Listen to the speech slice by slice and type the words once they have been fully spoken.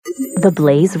The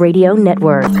Blaze Radio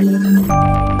Network.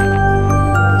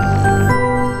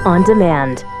 On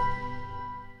demand.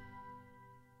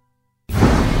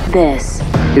 This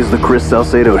is the Chris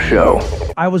Salcedo Show.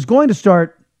 I was going to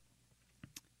start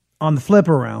on the flip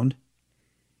around,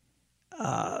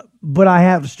 but I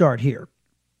have to start here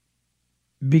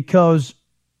because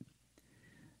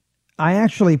I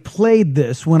actually played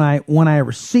this when I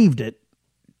received it.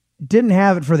 Didn't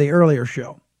have it for the earlier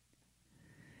show.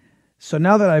 So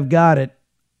now that I've got it,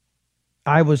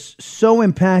 I was so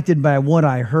impacted by what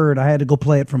I heard, I had to go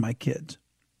play it for my kids.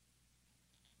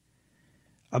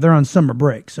 They're on summer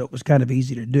break, so it was kind of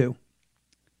easy to do.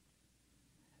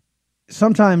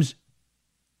 Sometimes,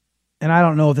 and I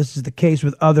don't know if this is the case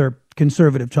with other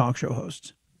conservative talk show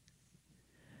hosts,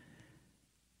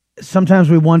 sometimes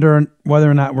we wonder whether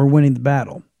or not we're winning the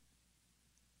battle.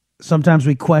 Sometimes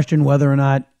we question whether or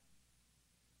not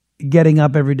getting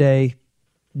up every day,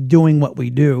 doing what we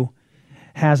do,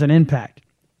 has an impact.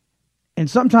 And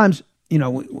sometimes,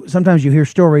 sometimes you hear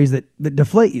stories that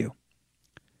deflate you.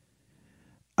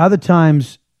 Other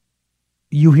times,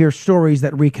 you hear stories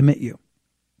that recommit you.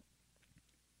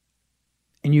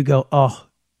 And you go, oh,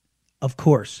 of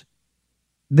course.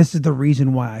 This is the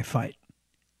reason why I fight.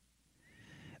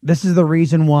 This is the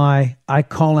reason why I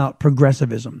call out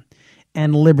progressivism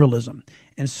and liberalism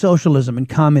and socialism and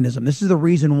communism. This is the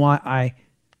reason why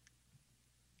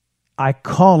I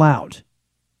call out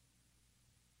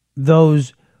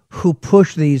those who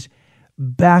push these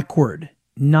backward,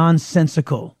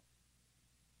 nonsensical,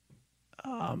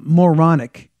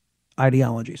 moronic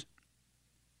ideologies.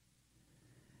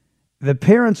 The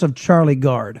parents of Charlie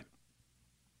Gard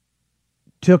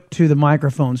took to the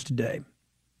microphones today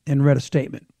and read a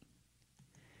statement.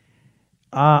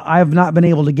 I've not been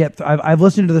able to get. I've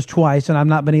listened to this twice, and I've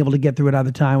not been able to get through it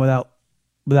either time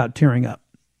without tearing up.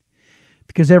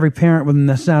 Because every parent within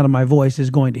the sound of my voice is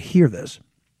going to hear this,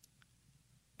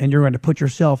 and you're going to put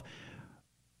yourself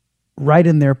right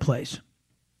in their place.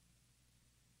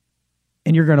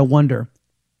 And you're going to wonder,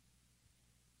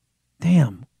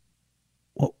 damn,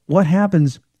 what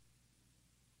happens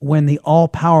when the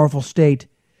all-powerful state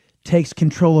takes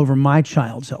control over my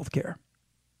child's health care?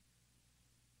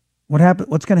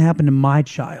 What's going to happen to my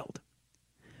child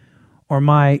or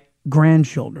my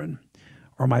grandchildren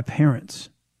or my parents?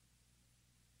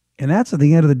 And that's at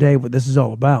the end of the day what this is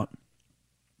all about.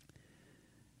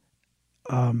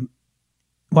 I'm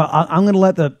going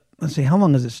to let's see, how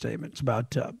long is this statement? It's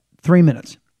about 3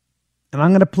 minutes. And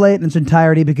I'm going to play it in its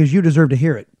entirety because you deserve to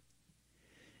hear it.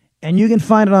 And you can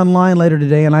find it online later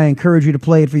today, and I encourage you to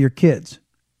play it for your kids.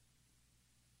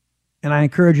 And I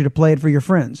encourage you to play it for your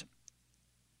friends.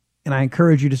 And I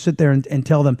encourage you to sit there and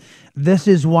tell them, this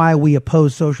is why we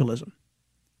oppose socialism.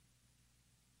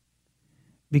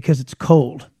 Because it's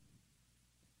cold.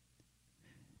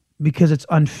 Because it's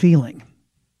unfeeling.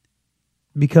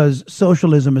 Because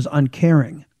socialism is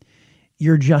uncaring.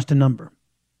 You're just a number.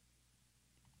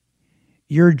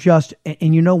 And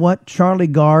you know what? Charlie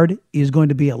Gard is going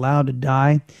to be allowed to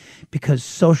die because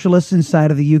socialists inside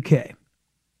of the UK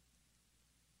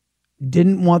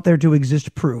didn't want there to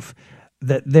exist proof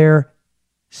that their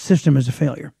system is a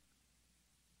failure.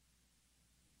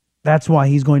 That's why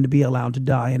he's going to be allowed to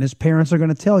die. And his parents are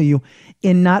going to tell you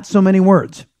in not so many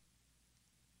words.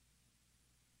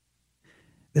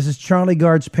 This is Charlie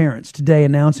Gard's parents today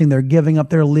announcing they're giving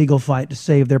up their legal fight to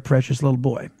save their precious little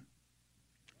boy.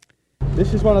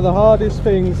 This is one of the hardest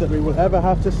things that we will ever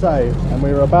have to say, and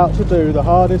we're about to do the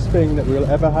hardest thing that we'll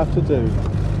ever have to do,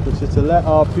 which is to let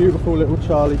our beautiful little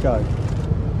Charlie go.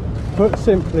 Put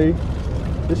simply,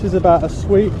 this is about a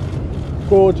sweet,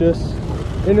 gorgeous,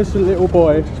 innocent little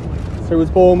boy who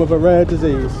was born with a rare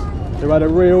disease, who had a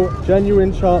real,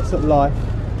 genuine chance at life,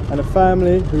 and a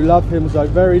family who love him so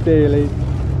very dearly,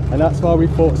 and that's why we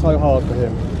fought so hard for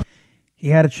him. He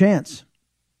had a chance.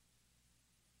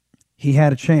 He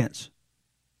had a chance.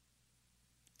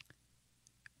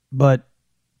 But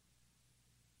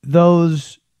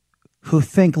those who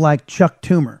think like Chuck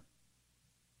Schumer,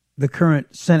 the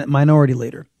current Senate Minority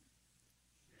Leader,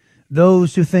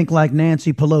 those who think like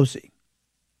Nancy Pelosi,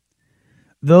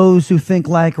 those who think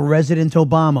like President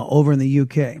Obama over in the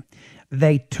UK,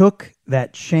 they took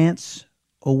that chance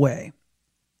away.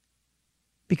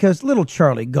 Because little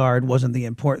Charlie Gard wasn't the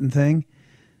important thing.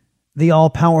 The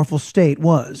all-powerful state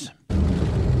was.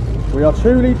 We are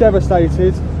truly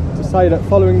devastated to say that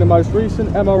following the most recent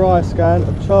MRI scan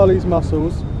of Charlie's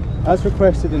muscles, as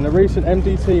requested in the recent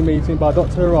MDT meeting by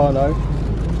Dr. Arano,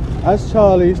 as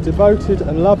Charlie's devoted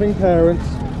and loving parents,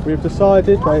 we have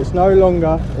decided that it's no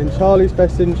longer in Charlie's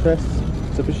best interests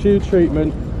to pursue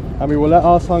treatment, and we will let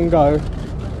our son go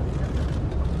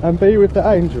and be with the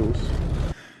angels.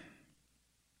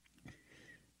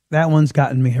 That one's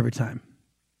gotten me every time.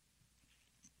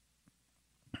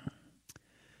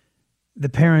 The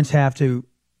parents have to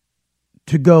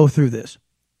go through this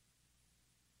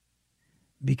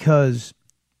because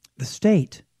the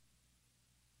state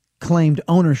claimed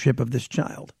ownership of this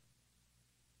child.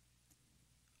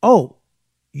 Oh,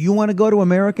 you want to go to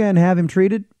America and have him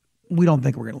treated? We don't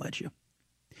think we're going to let you.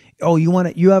 Oh, you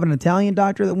have an Italian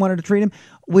doctor that wanted to treat him?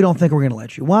 We don't think we're going to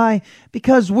let you. Why?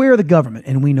 Because we're the government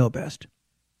and we know best.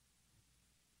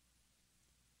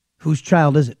 Whose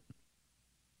child is it?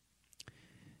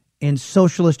 In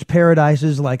socialist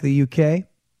paradises like the UK,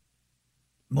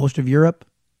 most of Europe,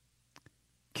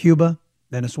 Cuba,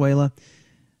 Venezuela,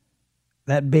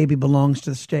 that baby belongs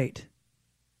to the state.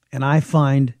 And I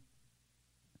find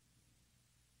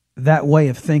that way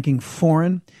of thinking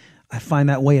foreign. I find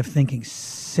that way of thinking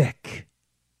sick,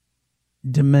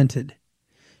 demented,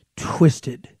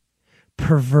 twisted,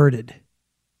 perverted.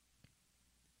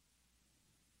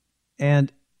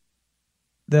 And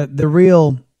the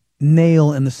real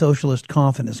nail in the socialist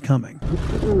coffin is coming.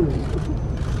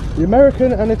 The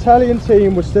American and Italian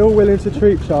team were still willing to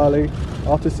treat Charlie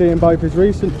after seeing both his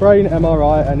recent brain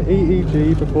MRI and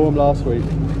EEG performed last week.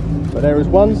 But there is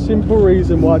one simple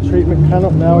reason why treatment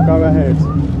cannot now go ahead,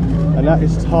 and that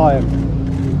is time.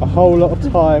 A whole lot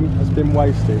of time has been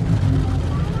wasted.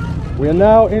 We are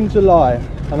now in July,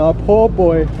 and our poor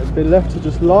boy has been left to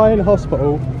just lie in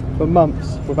hospital for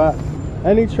months without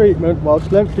any treatment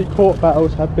whilst lengthy court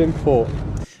battles have been fought.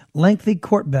 Lengthy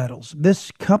court battles.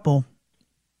 This couple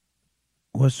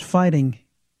was fighting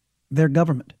their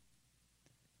government.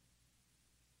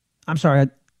 I'm sorry,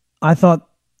 I thought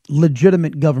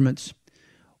legitimate governments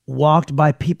walked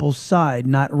by people's side,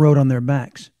 not rode on their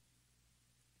backs.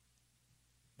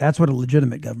 That's what a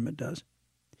legitimate government does.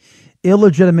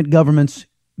 Illegitimate governments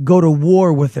go to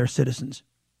war with their citizens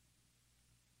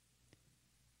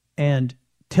and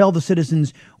tell the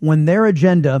citizens when their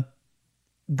agenda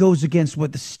goes against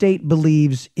what the state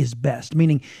believes is best,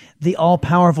 meaning the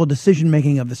all-powerful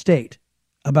decision-making of the state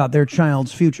about their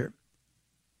child's future,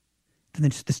 then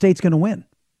the state's going to win.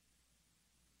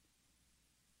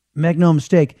 Make no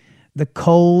mistake, the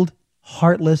cold,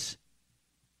 heartless,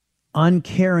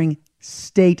 uncaring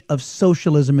state of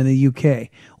socialism in the UK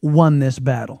won this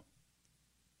battle.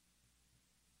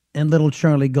 And little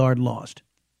Charlie Gard lost.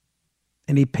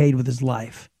 And he paid with his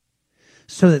life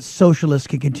so that socialists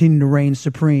can continue to reign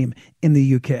supreme in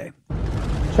the UK.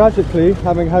 Tragically,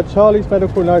 having had Charlie's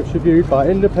medical notes reviewed by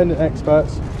independent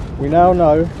experts, we now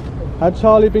know, had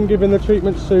Charlie been given the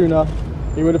treatment sooner,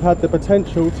 he would have had the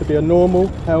potential to be a normal,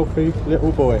 healthy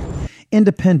little boy.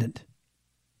 Independent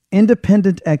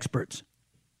experts,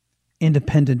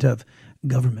 independent of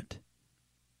government,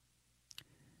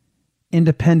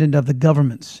 independent of the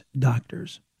government's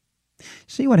doctors.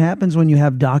 See what happens when you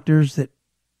have doctors that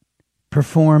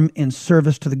perform in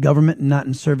service to the government and not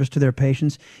in service to their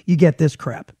patients? You get this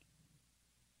crap.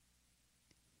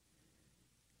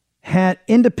 Had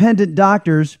independent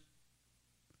doctors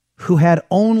who had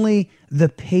only the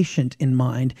patient in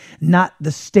mind, not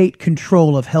the state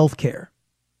control of healthcare,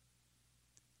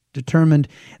 determined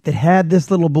that had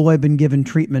this little boy been given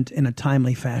treatment in a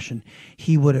timely fashion,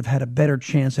 he would have had a better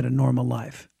chance at a normal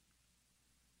life.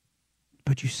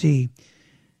 But you see,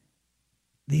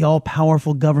 the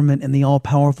all-powerful government and the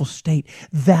all-powerful state,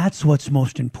 that's what's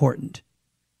most important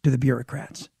to the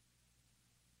bureaucrats.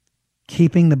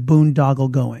 Keeping the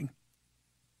boondoggle going.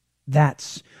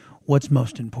 That's what's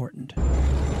most important.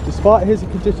 Despite his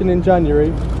condition in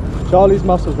January, Charlie's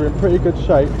muscles are in pretty good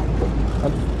shape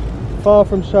and far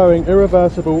from showing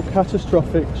irreversible,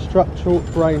 catastrophic structural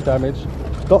brain damage.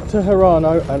 Dr.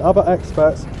 Hirano and other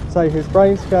experts say his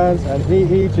brain scans and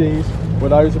EEGs were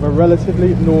those of a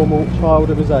relatively normal child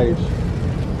of his age.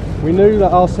 We knew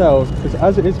that ourselves, because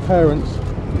as it is parents,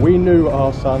 we knew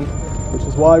our son, which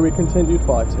is why we continued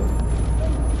fighting.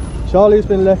 Charlie has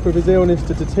been left with his illness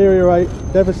to deteriorate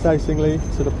devastatingly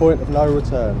to the point of no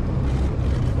return.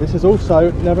 This has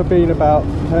also never been about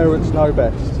parents know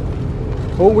best.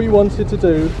 All we wanted to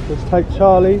do was take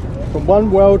Charlie from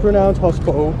one world-renowned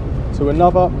hospital to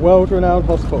another world-renowned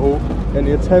hospital in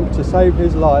the attempt to save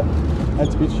his life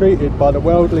and to be treated by the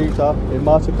world leader in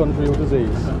mitochondrial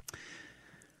disease.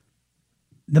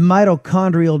 The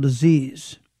mitochondrial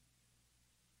disease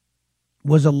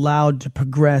was allowed to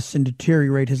progress and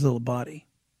deteriorate his little body.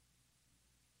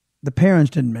 The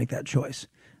parents didn't make that choice.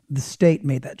 The state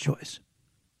made that choice.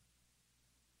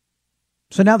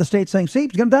 So now the state's saying, see,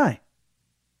 he's going to die.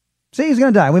 See, he's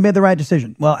going to die. We made the right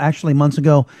decision. Well, actually, months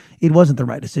ago, it wasn't the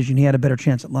right decision. He had a better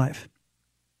chance at life.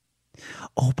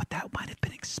 Oh, but that might have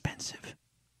been expensive.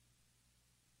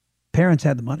 Parents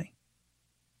had the money.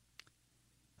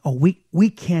 Oh, we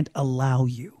can't allow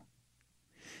you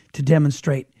to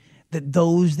demonstrate that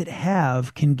those that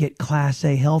have can get Class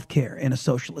A health care in a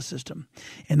socialist system,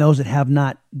 and those that have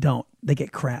not don't. They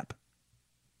get crap.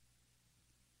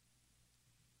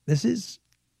 This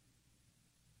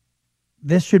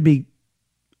should be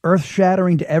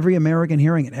earth-shattering to every American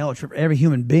hearing it. Hell, for every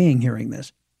human being hearing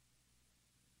this.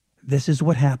 This is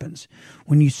what happens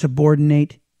when you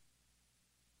subordinate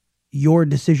your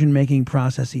decision-making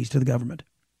processes to the government.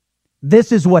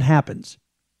 This is what happens.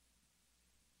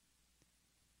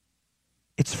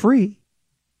 It's free,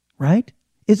 right?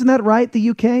 Isn't that right, the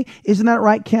UK? Isn't that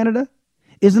right, Canada?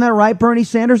 Isn't that right, Bernie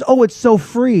Sanders? Oh, it's so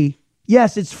free.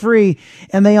 Yes, it's free.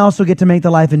 And they also get to make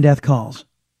the life and death calls.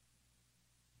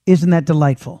 Isn't that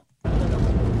delightful?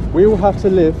 We will have to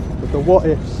live with the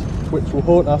what-ifs which will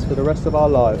haunt us for the rest of our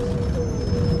lives.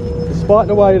 Despite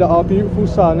the way that our beautiful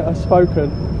son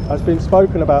has been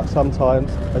spoken about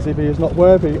sometimes as if he is not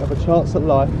worthy of a chance at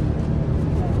life,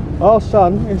 our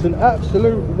son is an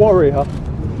absolute warrior,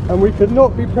 and we could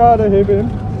not be prouder of him,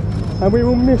 and we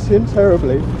will miss him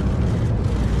terribly.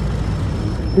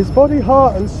 His body,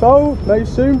 heart and soul may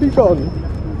soon be gone,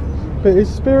 but his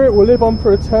spirit will live on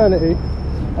for eternity,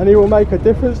 and he will make a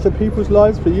difference to people's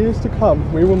lives for years to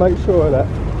come. We will make sure of that.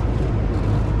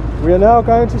 We are now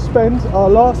going to spend our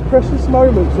last precious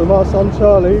moments with our son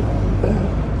Charlie,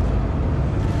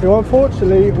 who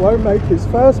unfortunately won't make his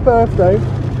first birthday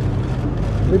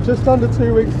in just under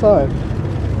 2 weeks' time.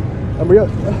 And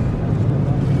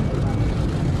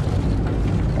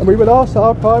we would ask that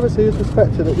our privacy is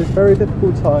respected at this very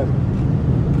difficult time.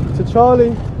 To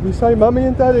Charlie, we say, Mummy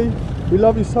and Daddy, we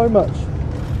love you so much.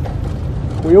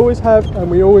 We always have and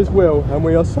we always will, and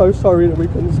we are so sorry that we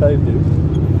couldn't save you.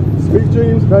 Sweet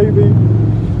dreams, baby.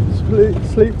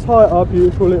 Sleep tight, our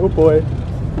beautiful little boy.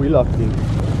 We love you.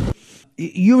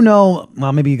 You know,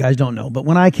 well, maybe you guys don't know, but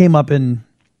when I came up in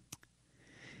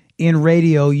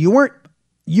radio, you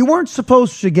weren't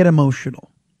supposed to get emotional.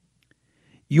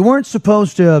 You weren't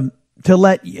supposed to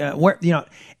let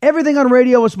everything on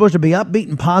radio was supposed to be upbeat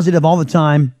and positive all the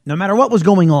time, no matter what was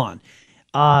going on.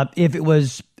 If it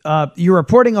was you're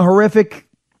reporting a horrific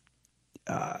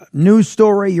news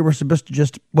story, you were supposed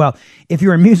to if you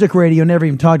were in music radio, never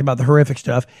even talked about the horrific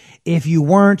stuff. If you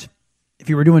were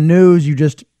doing news, you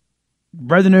just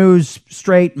read the news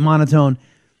straight, monotone.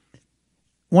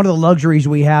 One of the luxuries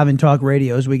we have in talk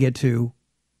radio is we get to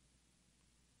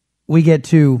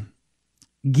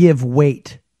give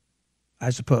weight, I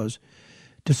suppose,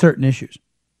 to certain issues.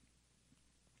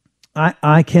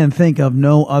 I can think of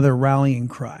no other rallying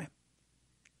cry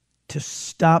to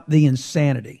stop the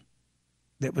insanity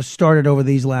that was started over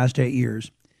these last 8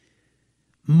 years,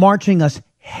 marching us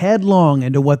headlong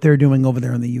into what they're doing over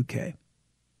there in the UK.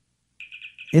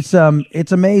 It's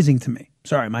amazing to me.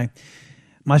 Sorry, my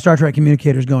Star Trek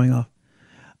communicator's going off.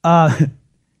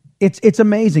 It's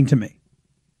amazing to me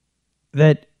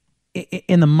that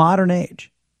in the modern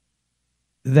age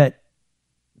that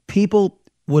people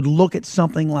would look at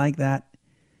something like that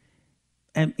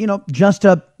and, just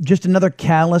another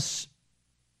callous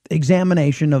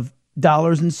examination of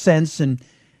dollars and cents. And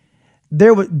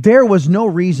there was no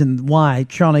reason why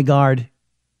Charlie Gard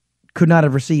could not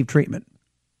have received treatment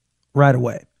right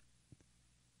away.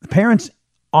 The parents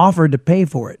offered to pay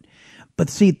for it. But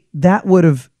see, that would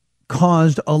have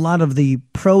caused a lot of the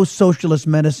pro-socialist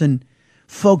medicine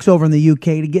folks over in the UK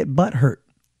to get butthurt.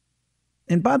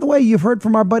 And by the way, you've heard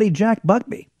from our buddy Jack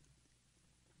Buckby.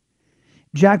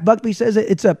 Jack Buckby says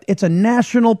it's a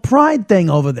national pride thing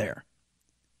over there.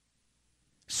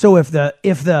 So if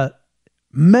the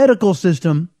medical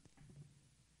system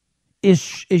is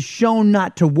shown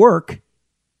not to work,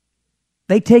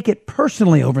 they take it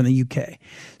personally over in the UK.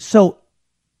 So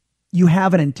you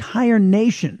have an entire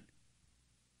nation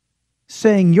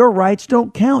saying your rights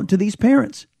don't count to these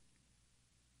parents.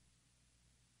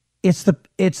 It's the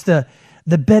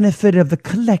benefit of the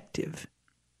collective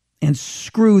and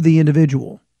screw the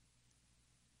individual,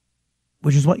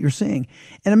 which is what you're seeing.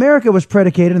 And America was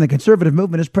predicated, and the conservative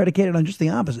movement is predicated on just the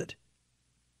opposite.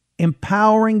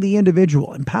 Empowering the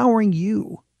individual, empowering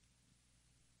you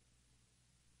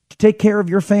to take care of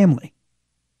your family.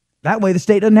 That way the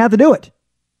state doesn't have to do it.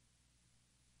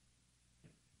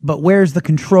 But where's the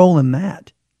control in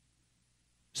that?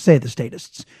 Say the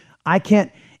statists. I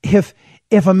can't, if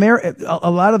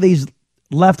a lot of these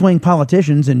left-wing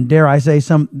politicians, and dare I say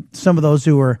some of those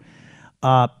who are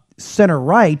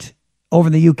center-right over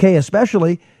in the UK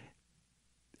especially,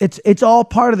 it's all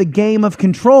part of the game of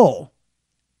control.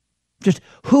 Just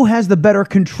who has the better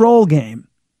control game?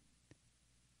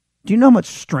 Do you know how much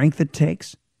strength it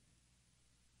takes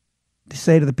to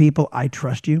say to the people, I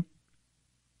trust you?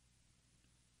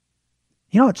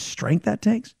 You know how much strength that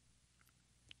takes?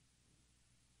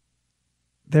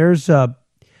 There's a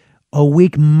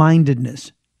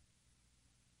weak-mindedness,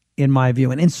 in my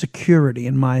view, an insecurity,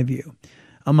 in my view,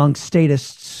 among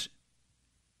statists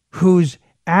whose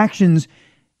actions,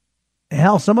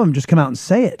 hell, some of them just come out and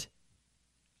say it.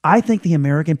 I think the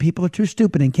American people are too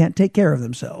stupid and can't take care of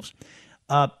themselves.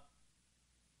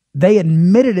 They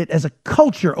admitted it as a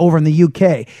culture over in the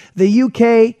UK. The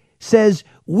UK says,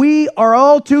 we are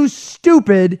all too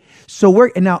stupid,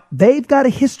 and now they've got a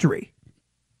history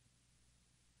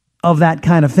of that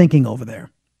kind of thinking over there.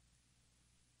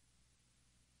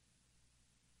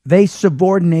 They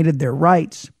subordinated their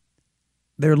rights,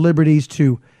 their liberties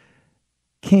to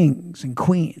kings and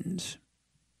queens.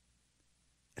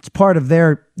 It's part of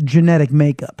their genetic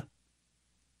makeup,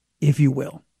 if you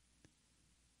will.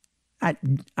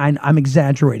 I'm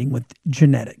exaggerating with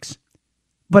genetics,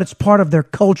 but it's part of their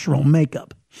cultural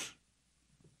makeup.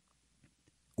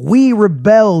 We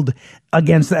rebelled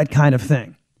against that kind of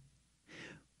thing.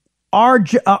 Our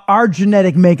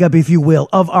genetic makeup, if you will,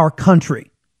 of our country.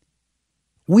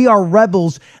 We are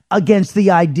rebels against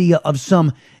the idea of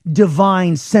some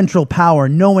divine central power,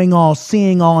 knowing all,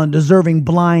 seeing all, and deserving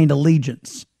blind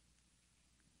allegiance.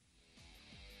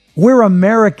 We're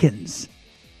Americans.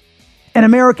 And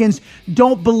Americans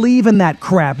don't believe in that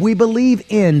crap. We believe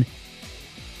in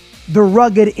the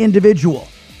rugged individual.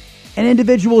 An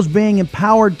individual is being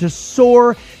empowered to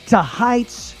soar to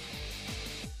heights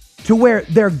to where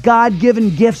their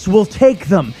God-given gifts will take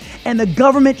them. And the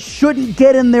government shouldn't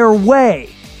get in their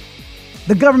way.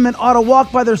 The government ought to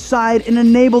walk by their side and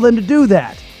enable them to do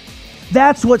that.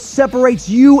 That's what separates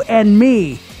you and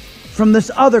me from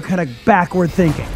this other kind of backward thinking.